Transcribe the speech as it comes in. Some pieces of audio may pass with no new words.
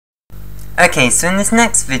Okay, so in this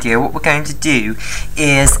next video what we're going to do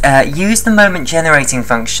is use the moment generating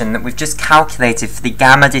function that we've just calculated for the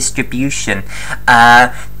gamma distribution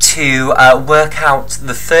to work out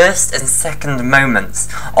the first and second moments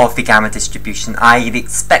of the gamma distribution, i.e. the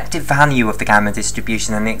expected value of the gamma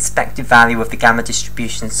distribution and the expected value of the gamma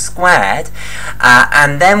distribution squared,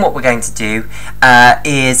 and then what we're going to do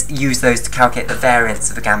is use those to calculate the variance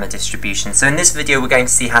of the gamma distribution. So in this video we're going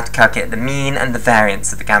to see how to calculate the mean and the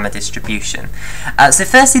variance of the gamma distribution. So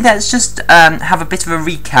firstly, let's just have a bit of a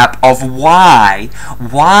recap of why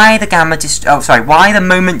the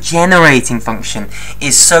moment generating function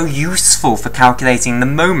is so useful for calculating the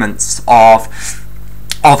moments of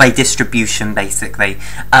a distribution, basically.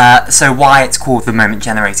 So why it's called the moment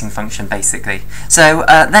generating function, basically. So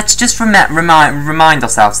let's just remind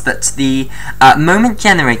ourselves that the moment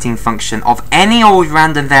generating function of any old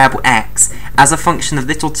random variable x as a function of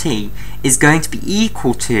little t is going to be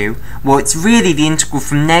equal to, well, it's really the integral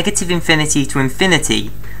from negative infinity to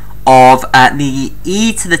infinity of the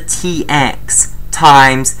e to the tx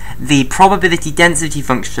times the probability density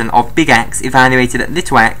function of big X evaluated at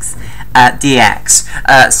little x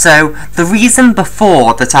dx. So the reason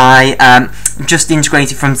before that I just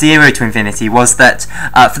integrated from 0 to infinity was that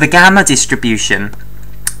for the gamma distribution,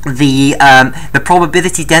 the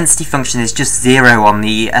probability density function is just 0 on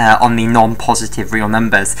the non-positive real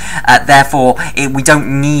numbers. Therefore, we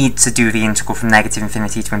don't need to do the integral from negative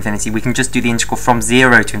infinity to infinity. We can just do the integral from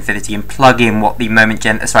 0 to infinity and plug in what the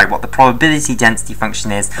what the probability density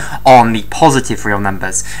function is on the positive real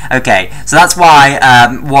numbers. Okay, so that's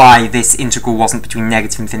why this integral wasn't between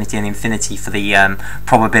negative infinity and infinity for the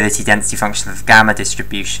probability density function of the gamma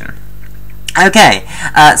distribution. Okay,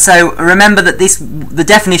 so remember that the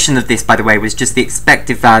definition of this, by the way, was just the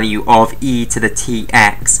expected value of e to the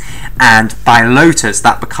tx, and by Lotus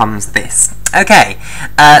that becomes this. Okay,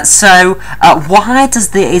 so why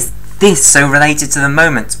is this so related to the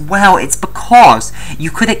moment? Well, it's because you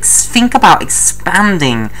could think about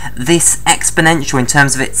expanding this exponential in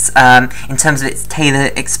terms of its Taylor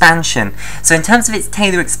expansion. So in terms of its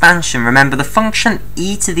Taylor expansion, remember the function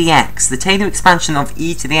e to the x, the Taylor expansion of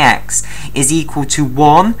e to the x is equal to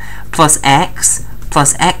 1 plus x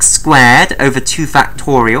squared over 2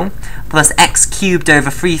 factorial plus x cubed over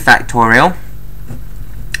 3 factorial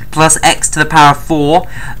plus x to the power 4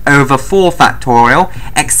 over 4 factorial,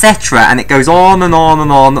 etc. And it goes on and on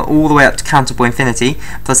and on all the way up to countable infinity,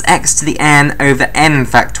 plus x to the n over n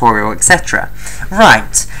factorial, etc.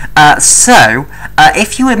 Right, so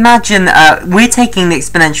if you imagine, we're taking the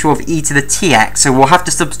exponential of e to the tx, so we'll have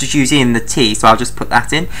to substitute in the t, so I'll just put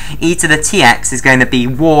that in. E to the tx is going to be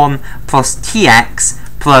 1 plus tx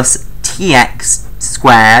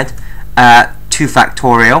squared, 2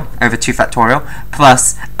 factorial over 2 factorial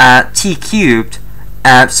plus t cubed,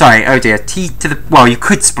 t to the, well, you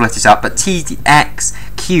could split it up, but tx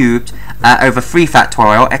cubed over 3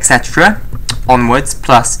 factorial, etc. onwards,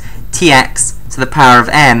 plus tx to the power of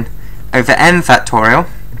n over n factorial.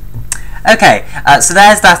 Okay, so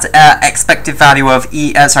there's that expected value of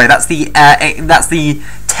e. That's the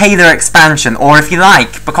Taylor expansion, or if you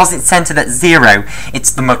like, because it's centered at 0,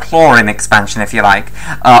 it's the Maclaurin expansion, if you like,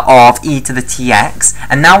 of e to the tx.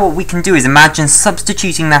 And now what we can do is imagine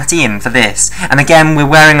substituting that in for this. And again, we're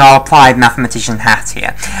wearing our applied mathematician hat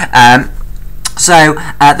here. So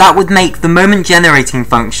that would make the moment generating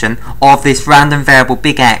function of this random variable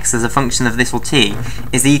big X as a function of little t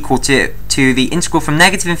is equal to the integral from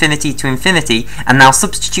negative infinity to infinity, and now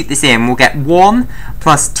substitute this in, we'll get 1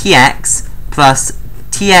 plus tx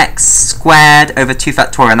squared over 2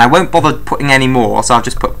 factorial, and I won't bother putting any more, so I'll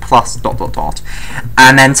just put plus ...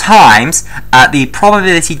 and then times the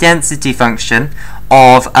probability density function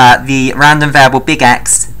of the random variable big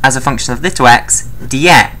X as a function of little x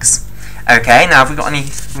dx. Okay, now have we got any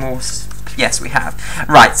more? Yes, we have.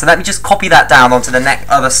 Right, so let me just copy that down onto the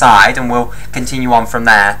other side, and we'll continue on from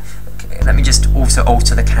there. Okay, let me just also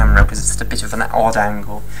alter the camera because it's at a bit of an odd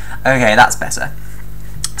angle. Okay, that's better.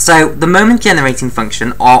 So the moment generating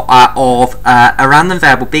function of a random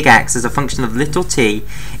variable big X as a function of little t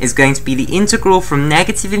is going to be the integral from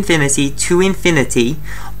negative infinity to infinity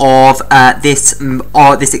of this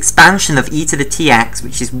expansion of e to the tx,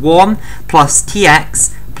 which is 1 plus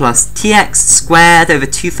tx squared over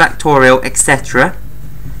 2 factorial, etc. ...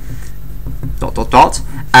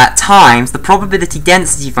 times the probability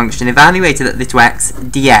density function evaluated at little x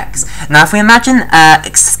dx. Now if we imagine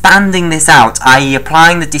expanding this out, i.e.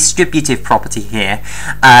 applying the distributive property here,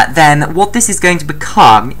 then what this is going to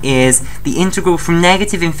become is the integral from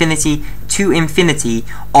negative infinity to infinity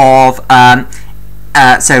of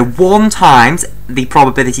so 1 times the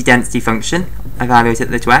probability density function evaluated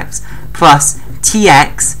at little x, plus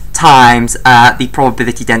tx times the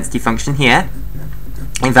probability density function here,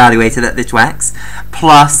 evaluated at little x,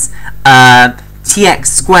 plus tx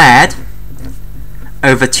squared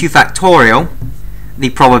over 2 factorial, the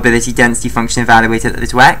probability density function evaluated at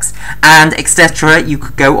little x, and etc. You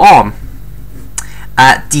could go on.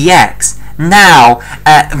 Dx. Now,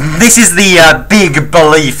 this is the big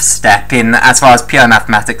belief step in as far as pure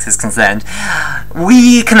mathematics is concerned.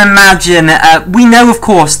 We can imagine, we know of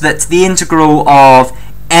course that the integral of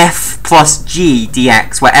f plus g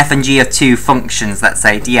dx, where f and g are two functions, let's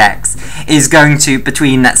say, dx, is going to,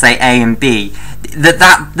 between, let's say, a and b,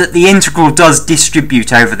 that the integral does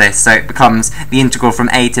distribute over this, so it becomes the integral from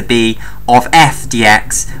a to b of f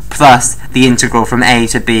dx plus the integral from a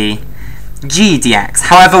to b g dx.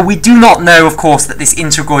 However, we do not know, of course, that this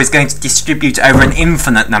integral is going to distribute over an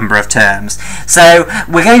infinite number of terms. So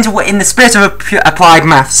we're going to, in the spirit of applied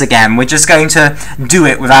maths again, we're just going to do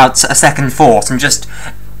it without a second thought, and just,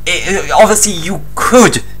 obviously you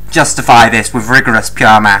could justify this with rigorous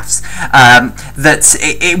pure maths, that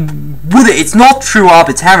it's not true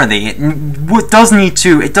arbitrarily. It does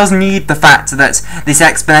need the fact that this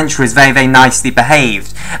exponential is very, very nicely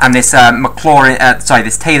behaved, and this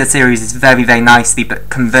this Taylor series is very, very nicely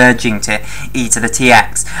converging to e to the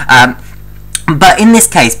tx. But in this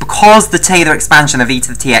case, because the Taylor expansion of e to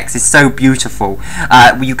the tx is so beautiful,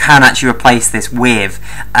 you can actually replace this with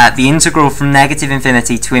the integral from negative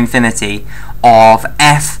infinity to infinity of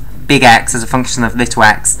f big X as a function of little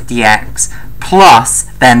x dx, plus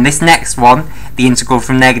then this next one, the integral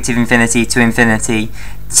from negative infinity to infinity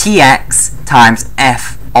tx times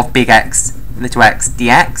f of big X little x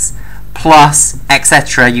dx, plus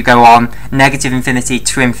etc. You go on, negative infinity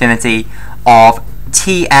to infinity of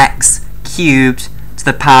tx cubed to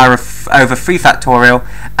the power of over 3 factorial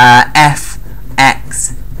f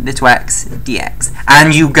x little x dx,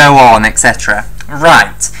 and you go on, etc.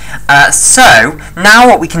 Right, so now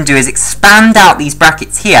what we can do is expand out these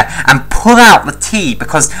brackets here and pull out the t,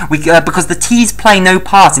 because the t's play no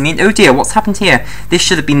part in the, oh dear, what's happened here? This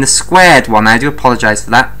should have been the squared one, I do apologise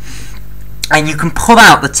for that. And you can pull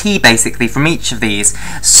out the t basically from each of these.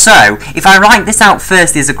 So if I write this out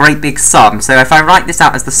first as a great big sum, so if I write this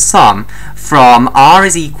out as the sum from r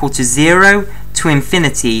is equal to 0 to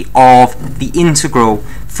infinity of the integral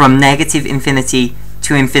from negative infinity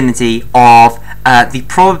to infinity of the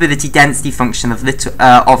probability density function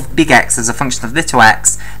of big X as a function of little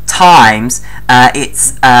x times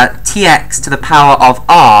its tx to the power of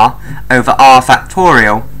r over r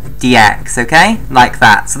factorial dx, okay, like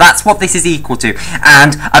that. So that's what this is equal to,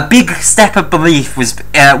 and a big step of belief was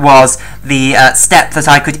the step that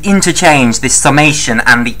I could interchange this summation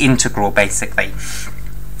and the integral basically.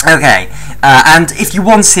 Okay, and if you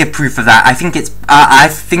want to see a proof of that, I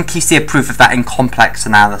think you see a proof of that in complex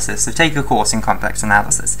analysis. So take a course in complex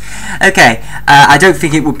analysis. Okay, I don't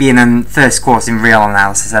think it would be in a first course in real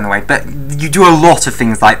analysis anyway, but you do a lot of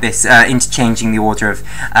things like this, interchanging the order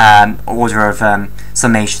of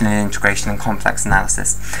summation and integration and complex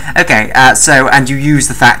analysis. Okay, and you use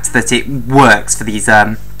the fact that it works for these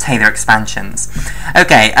Taylor expansions.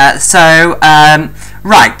 Okay,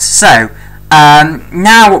 right, so.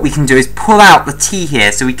 Now what we can do is pull out the t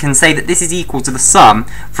here, so we can say that this is equal to the sum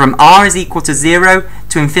from r is equal to 0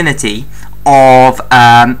 to infinity of,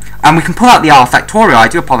 and we can pull out the r factorial, I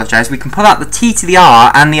do apologise, we can pull out the t to the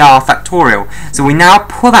r and the r factorial. So we now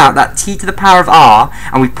pull out that t to the power of r,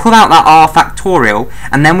 and we pull out that r factorial,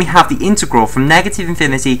 and then we have the integral from negative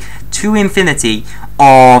infinity to infinity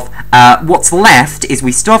of, what's left is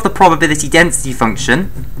we still have the probability density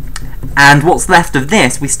function, and what's left of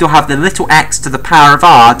this, we still have the little x to the power of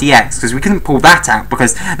r dx, because we couldn't pull that out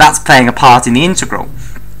because that's playing a part in the integral.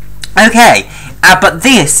 Okay, but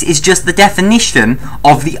this is just the definition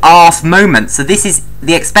of the rth moment. So this is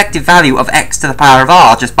the expected value of x to the power of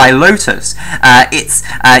r just by Lotus.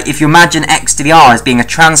 If you imagine x to the r as being a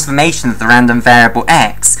transformation of the random variable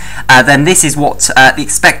x, then this is what the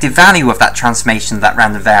expected value of that transformation of that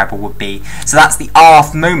random variable would be. So that's the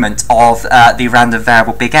rth moment of the random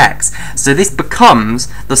variable big X. So this becomes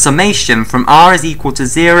the summation from r is equal to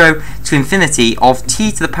 0 to infinity of t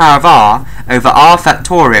to the power of r over r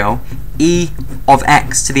factorial e of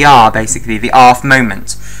x to the r, basically the rth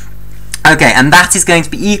moment. Okay, and that is going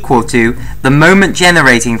to be equal to the moment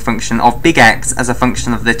generating function of big X as a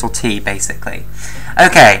function of little t, basically.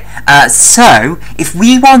 Okay, so if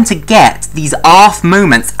we want to get these half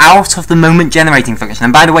moments out of the moment generating function,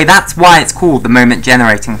 and by the way, that's why it's called the moment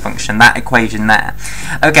generating function, that equation there.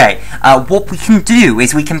 Okay, what we can do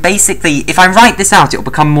is we can basically, if I write this out, it'll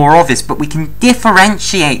become more obvious, but we can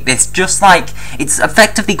differentiate this just like it's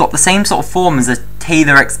effectively got the same sort of form as a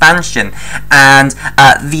Taylor expansion, and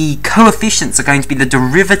the coefficients are going to be the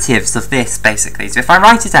derivatives of this, basically. So if I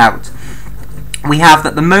write it out, we have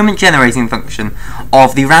that the moment generating function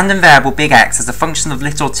of the random variable big X as a function of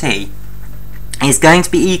little t is going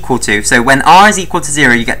to be equal to, so when r is equal to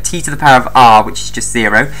 0, you get t to the power of r, which is just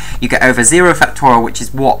 0. You get over 0 factorial, which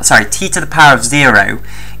is what? Sorry, t to the power of 0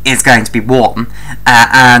 is going to be 1,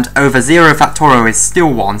 and over 0 factorial is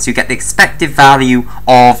still 1, so you get the expected value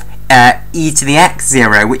of e to the x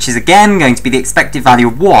 0, which is again going to be the expected value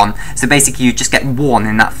of 1, so basically you just get 1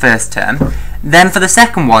 in that first term. Then for the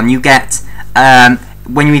second one, you get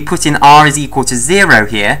when we put in r is equal to 0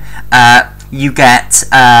 here, you get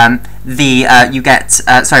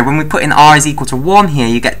sorry, when we put in r is equal to 1 here,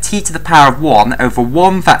 you get t to the power of 1 over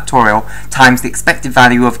 1 factorial times the expected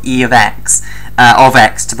value of e of x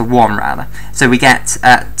to the 1 rather. So we get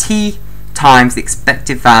t times the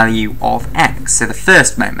expected value of x, so the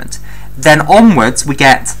first moment. Then onwards we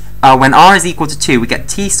get, when r is equal to 2, we get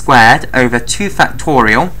t squared over 2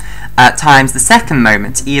 factorial times the second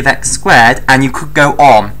moment, e of x squared, and you could go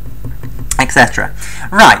on, etc.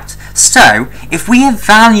 Right, so if we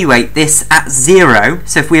evaluate this at 0,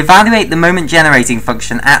 so if we evaluate the moment generating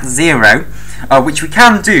function at 0, which we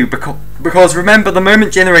can do because remember the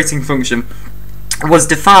moment generating function was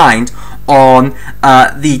defined on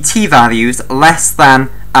the t values less than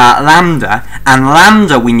lambda, and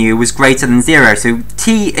lambda we knew was greater than 0, so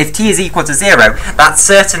if t is equal to 0, that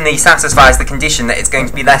certainly satisfies the condition that it's going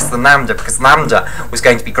to be less than lambda, because lambda was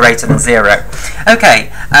going to be greater than 0.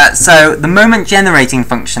 Okay, so the moment generating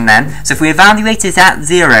function then, so if we evaluate it at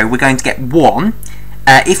 0, we're going to get 1.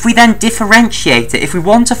 If we then differentiate it, if we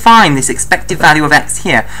want to find this expected value of x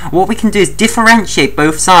here, what we can do is differentiate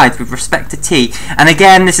both sides with respect to t. And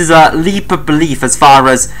again, this is a leap of belief as far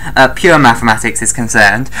as pure mathematics is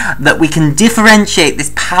concerned, that we can differentiate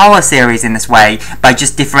this power series in this way by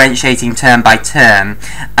just differentiating term by term.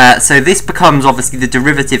 So this becomes obviously the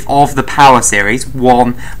derivative of the power series,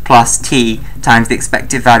 1 plus t times the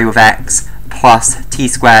expected value of x plus t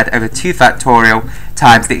squared over 2 factorial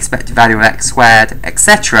times the expected value of x squared,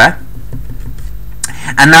 etc.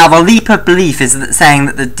 And now the leap of belief is saying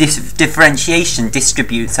that the differentiation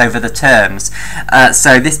distributes over the terms.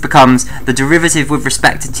 So this becomes the derivative with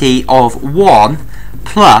respect to t of 1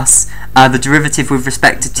 plus the derivative with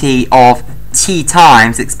respect to t of t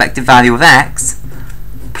times the expected value of x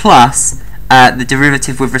plus the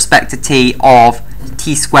derivative with respect to t of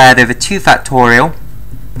t squared over 2 factorial,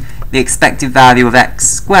 the expected value of x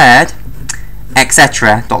squared,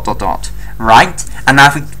 etc. ... Right? And now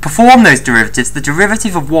if we perform those derivatives, the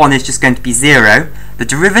derivative of 1 is just going to be 0. The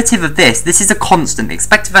derivative of this is a constant. The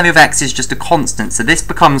expected value of x is just a constant, so this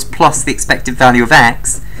becomes plus the expected value of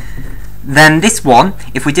x. Then this one,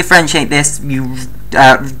 if we differentiate this,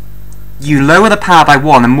 you lower the power by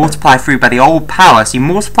 1 and multiply through by the old power, so you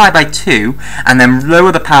multiply by 2 and then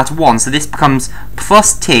lower the power to 1, so this becomes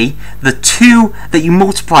plus t. The 2 that you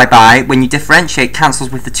multiply by when you differentiate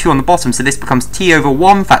cancels with the 2 on the bottom, so this becomes t over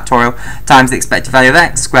 1 factorial times the expected value of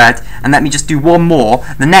x squared. And let me just do one more.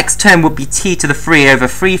 The next term would be t to the 3 over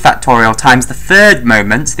 3 factorial times the third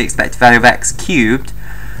moment, the expected value of x cubed.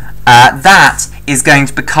 That is going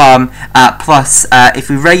to become plus, if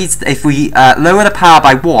we lower the power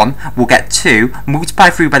by 1, we'll get 2, multiply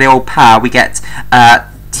through by the old power, we get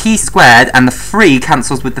t squared, and the 3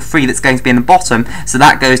 cancels with the 3 that's going to be in the bottom, so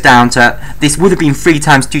that goes down to, this would have been 3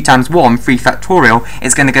 times 2 times 1, 3 factorial,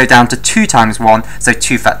 it's going to go down to 2 times 1, so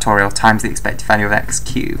 2 factorial times the expected value of x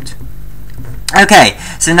cubed. Okay,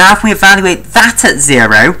 so now if we evaluate that at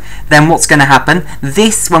 0, then what's going to happen?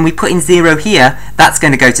 This, when we put in 0 here, that's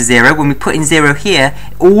going to go to 0. When we put in 0 here,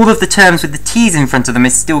 all of the terms with the t's in front of them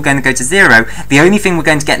is still going to go to 0. The only thing we're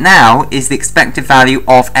going to get now is the expected value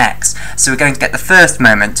of x. So we're going to get the first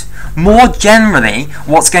moment. More generally,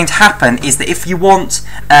 what's going to happen is that if you want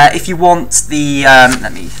the,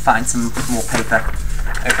 let me find some more paper.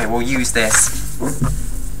 Okay, we'll use this.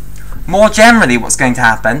 More generally, what's going to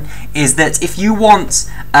happen is that if you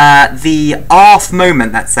want the half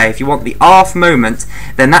moment, let's say, if you want the half moment,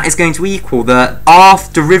 then that is going to equal the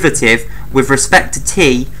half derivative with respect to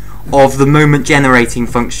t of the moment generating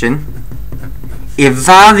function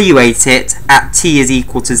evaluate it at t is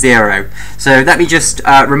equal to 0. So let me just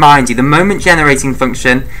remind you, the moment generating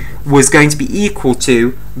function was going to be equal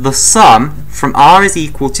to the sum from r is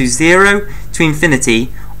equal to 0 to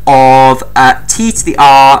infinity of t to the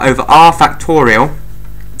r over r factorial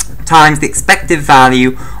times the expected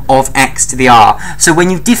value of x to the r. So when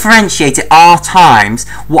you differentiate it r times,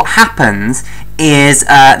 what happens is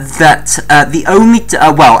and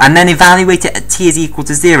then evaluate it at t is equal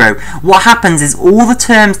to 0. What happens is all the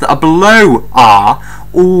terms that are below r,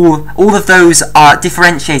 all of those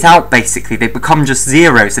differentiate out basically. They become just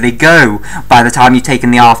 0, so they go by the time you've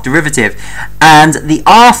taken the rth derivative. And the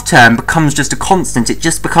rth term becomes just a constant. It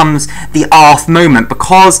just becomes the rth moment,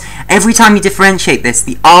 because every time you differentiate this,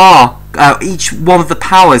 the r, each one of the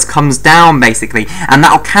powers comes down basically, and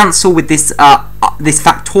that'll cancel with this this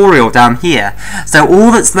factorial down here. So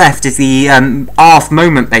all that's left is the rth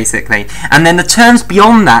moment basically, and then the terms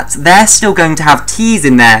beyond that, they're still going to have t's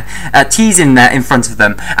in there in front of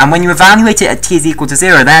them, and when you evaluate it at t is equal to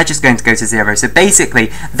 0, they're just going to go to 0. So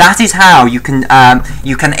basically that is how you can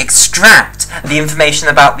extract the information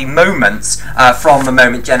about the moments from the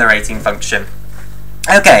moment generating function.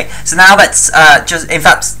 Okay, so now let's in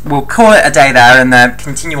fact we'll call it a day there and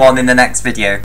continue on in the next video.